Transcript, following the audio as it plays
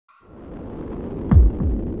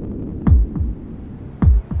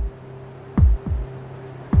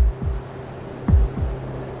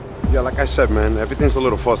Yeah, like I said, man, everything's a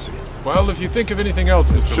little fussy. Well, if you think of anything else,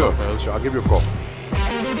 Mr. Lopez... Sure, I'll give you a call.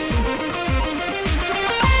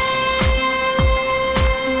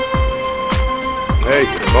 Hey,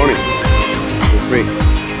 Tony. It's me.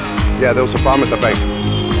 Yeah, there was a problem at the bank.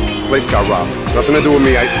 The place got robbed. Nothing to do with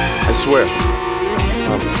me, I swear.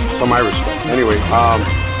 Some Irish guys. Anyway,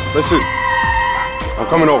 listen. I'm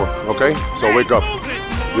coming over, okay? So wake up.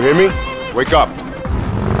 You hear me? Wake up.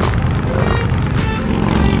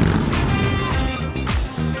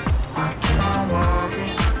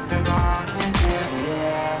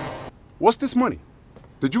 What's this money?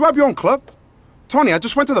 Did you rob your own club? Tony, I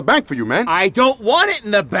just went to the bank for you, man. I don't want it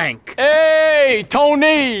in the bank. Hey,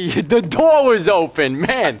 Tony, the door was open,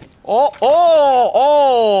 man. Oh.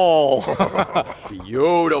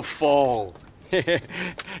 Beautiful.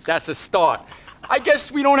 That's a start. I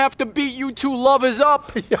guess we don't have to beat you two lovers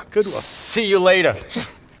up. Yeah, good one. See you later.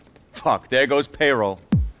 Fuck, there goes payroll.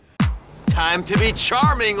 Time to be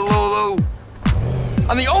charming, Lulu.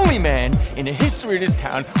 I'm the only man in the history of this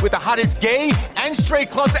town with the hottest gay and straight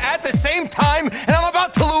clubs at the same time, and I'm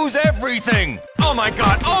about to lose everything. Oh my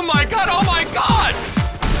god, oh my god, oh my god!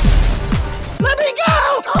 Let me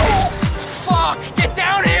go! Oh, fuck! Get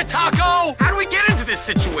down here, Taco! How do we get into this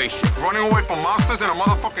situation? Running away from mobsters in a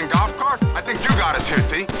motherfucking golf cart? I think you got us here,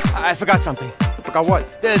 T. I forgot something. Forgot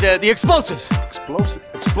what? The explosives.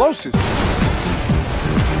 Explosives?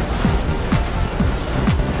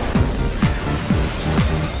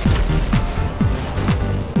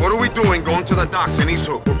 What are we doing going to the docks in East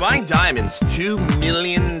Hook? We're buying diamonds, $2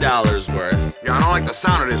 million worth. Yeah, I don't like the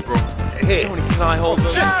sound of this, bro. Hey, Tony, can I hold them?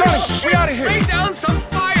 Shit, Tony, we out of here! Lay down some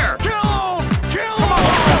fire! Kill him! Kill him! Come on!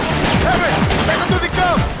 Kevin, take him to the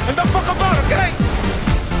club and don't fuck about, okay?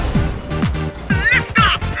 Lift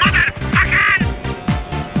up, motherfucker!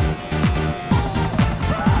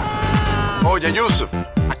 Oh, yeah, Yusuf,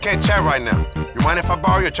 I can't chat right now. You mind if I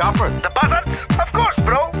borrow your chopper? The buzzard? Of course,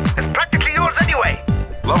 bro. It's practically yours anyway.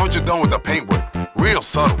 Love what you're done with the paintwork. Real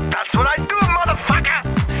subtle. That's what I do, motherfucker.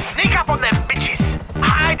 Sneak up on them bitches.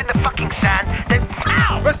 Hide in the fucking sand, then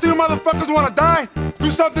pow! Rest of you motherfuckers wanna die?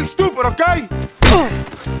 Do something stupid, okay?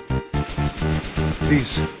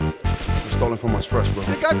 These were stolen from us first, bro.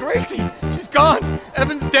 They got Gracie. She's gone.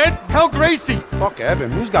 Evan's dead. Hell, Gracie. Fuck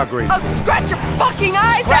Evan. Who's got Gracie? I'll scratch your fucking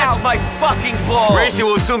eyes out! Scratch my fucking balls! Gracie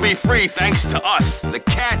will soon be free thanks to us. The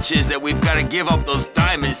catch is that we've got to give up those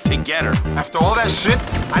diamonds to get her. After all that shit,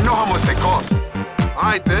 I know how much they cost. All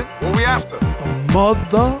right, then. What we after?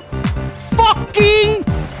 Mother fucking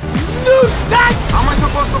newsstand! How am I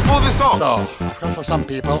supposed to pull this off? So, of course, for some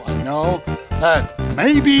people, I know that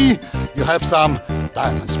maybe you have some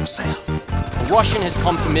diamonds for sale. A Russian has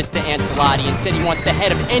come to Mr. Ancelotti and said he wants the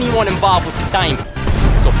head of anyone involved with the diamonds.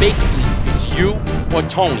 So basically, it's you or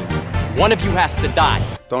Tony. One of you has to die.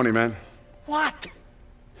 Tony, man. What?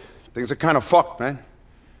 Things are kind of fucked, man.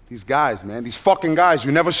 These guys, man. These fucking guys.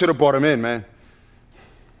 You never should have brought them in, man.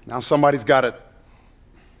 Now somebody's got it.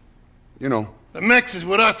 You know. The mix is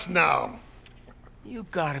with us now. You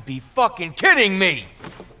gotta be fucking kidding me!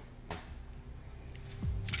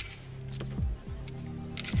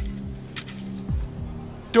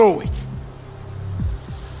 Do it.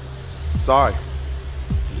 I'm sorry.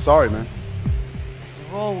 I'm sorry, man.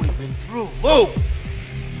 After all we've been through, Lou!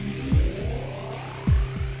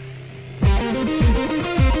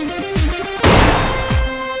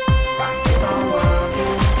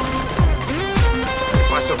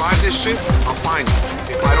 If I survive this shit, I'll find you.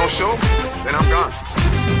 If I don't show, then I'm gone.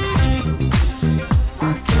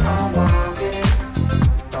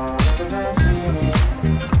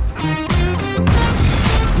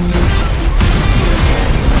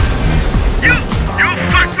 You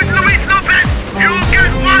fuck with Luis Lopez! You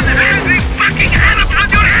get one heavy fucking head up on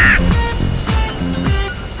your head!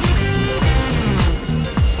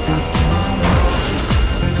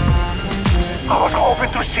 I was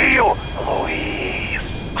hoping to see you, Luis.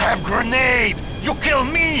 I have grenade! You kill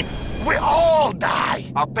me, we all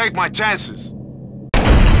die! I'll take my chances.